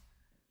spiders?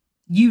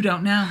 You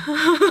don't know.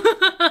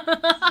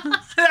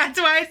 That's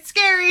why it's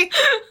scary.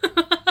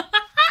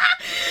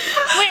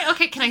 Wait.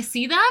 Okay. Can I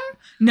see them?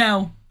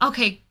 No.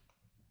 Okay.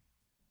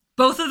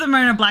 Both of them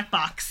are in a black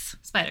box.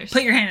 Spiders.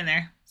 Put your hand in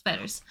there.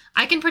 Spiders.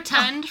 I can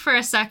pretend for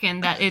a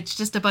second that it's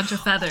just a bunch of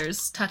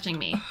feathers touching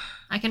me.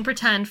 I can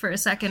pretend for a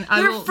second.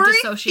 I Their will furry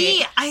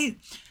dissociate. feet.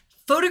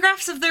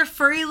 Photographs of their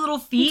furry little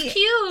feet It's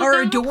cute. are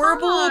They're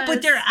adorable, paws.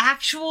 but they're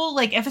actual.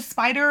 Like if a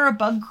spider or a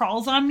bug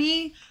crawls on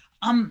me,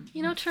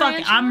 You know, fuck,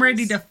 I'm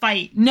ready to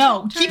fight.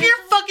 No, keep your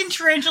fucking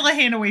tarantula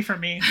hand away from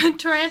me.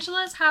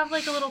 Tarantulas have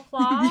like a little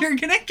claw. You're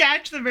gonna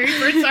catch the very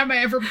first time I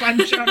ever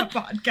punch you on a The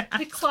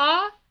podcast.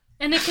 claw,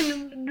 and it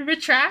can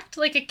retract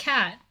like a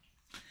cat.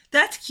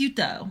 That's cute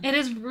though. It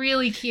is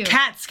really cute.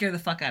 Cats scare the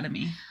fuck out of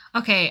me.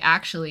 Okay,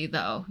 actually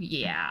though,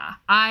 yeah.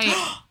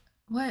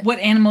 What? What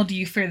animal do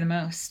you fear the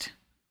most?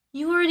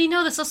 You already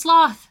know this. A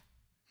sloth.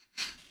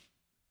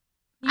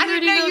 I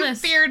didn't know you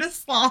feared a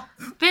sloth.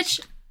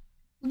 Bitch,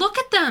 look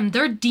at them.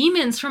 They're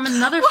demons from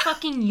another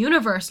fucking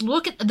universe.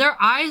 Look at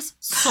their eyes,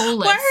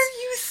 soulless. Why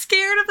are you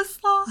scared of a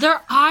sloth?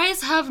 Their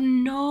eyes have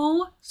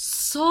no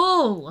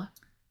soul.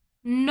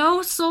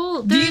 No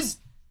soul.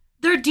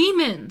 They're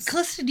demons.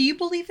 Callista, do you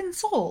believe in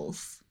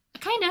souls?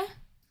 Kinda. Oh,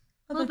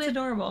 Little that's bit.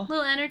 adorable.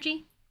 Little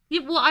energy.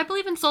 Yeah, well, I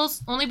believe in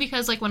souls only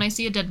because, like, when I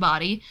see a dead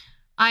body,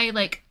 I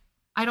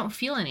don't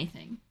feel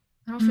anything.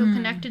 I don't feel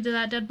connected to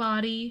that dead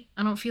body.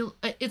 I don't feel...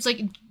 It's,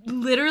 like,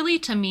 literally,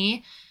 to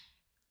me,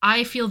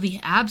 I feel the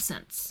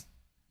absence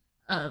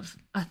of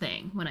a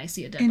thing when I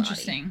see a dead body.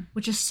 Interesting.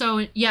 Which is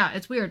so... Yeah,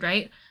 it's weird,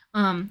 right?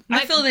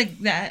 I feel like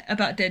that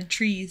about dead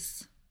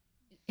trees.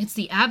 It's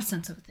the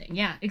absence of a thing.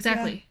 Yeah,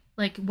 exactly. Yeah.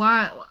 Like,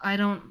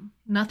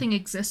 nothing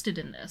existed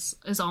in this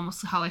is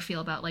almost how I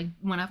feel about, like,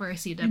 whenever I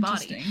see a dead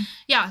body. Interesting.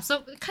 Yeah,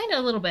 so kind of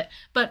a little bit.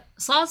 But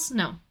sloths,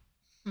 no.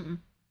 Mm-mm.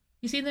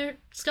 You see their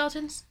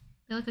skeletons?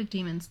 They look like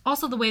demons.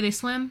 Also, the way they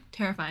swim,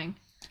 terrifying.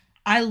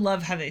 I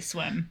love how they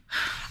swim.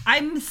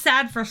 I'm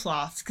sad for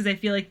sloths because I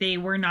feel like they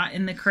were not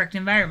in the correct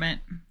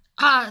environment.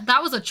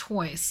 That was a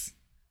choice.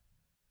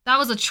 That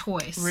was a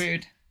choice.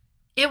 Rude.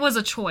 It was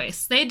a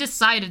choice. They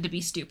decided to be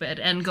stupid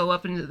and go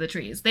up into the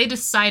trees. They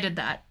decided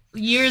that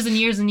years and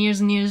years and years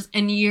and years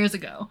and years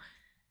ago.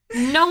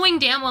 Knowing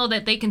damn well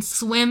that they can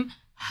swim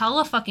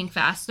hella fucking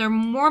fast. They're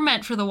more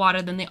meant for the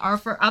water than they are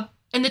for up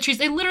in the trees.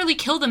 They literally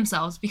kill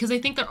themselves because they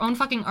think their own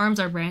fucking arms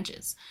are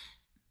branches.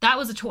 That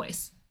was a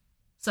choice.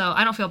 So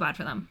I don't feel bad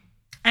for them.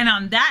 And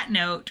on that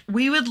note,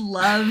 we would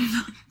love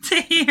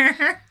to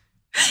hear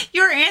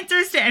your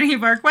answers to any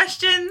of our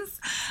questions.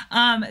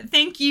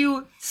 Thank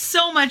you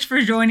so much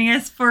for joining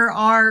us for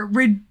our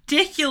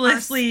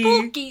ridiculously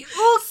spooky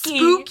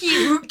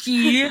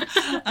ooky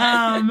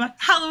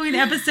Halloween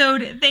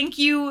episode. Thank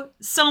you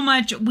so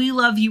much. We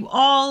love you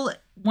all.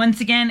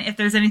 Once again, if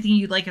there's anything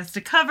you'd like us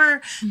to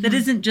cover that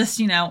isn't just,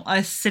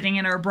 us sitting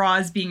in our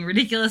bras being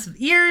ridiculous with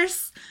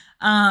ears,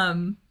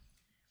 happy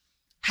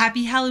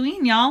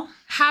Halloween, y'all.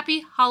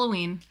 Happy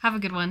Halloween. Have a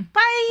good one.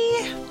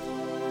 Bye.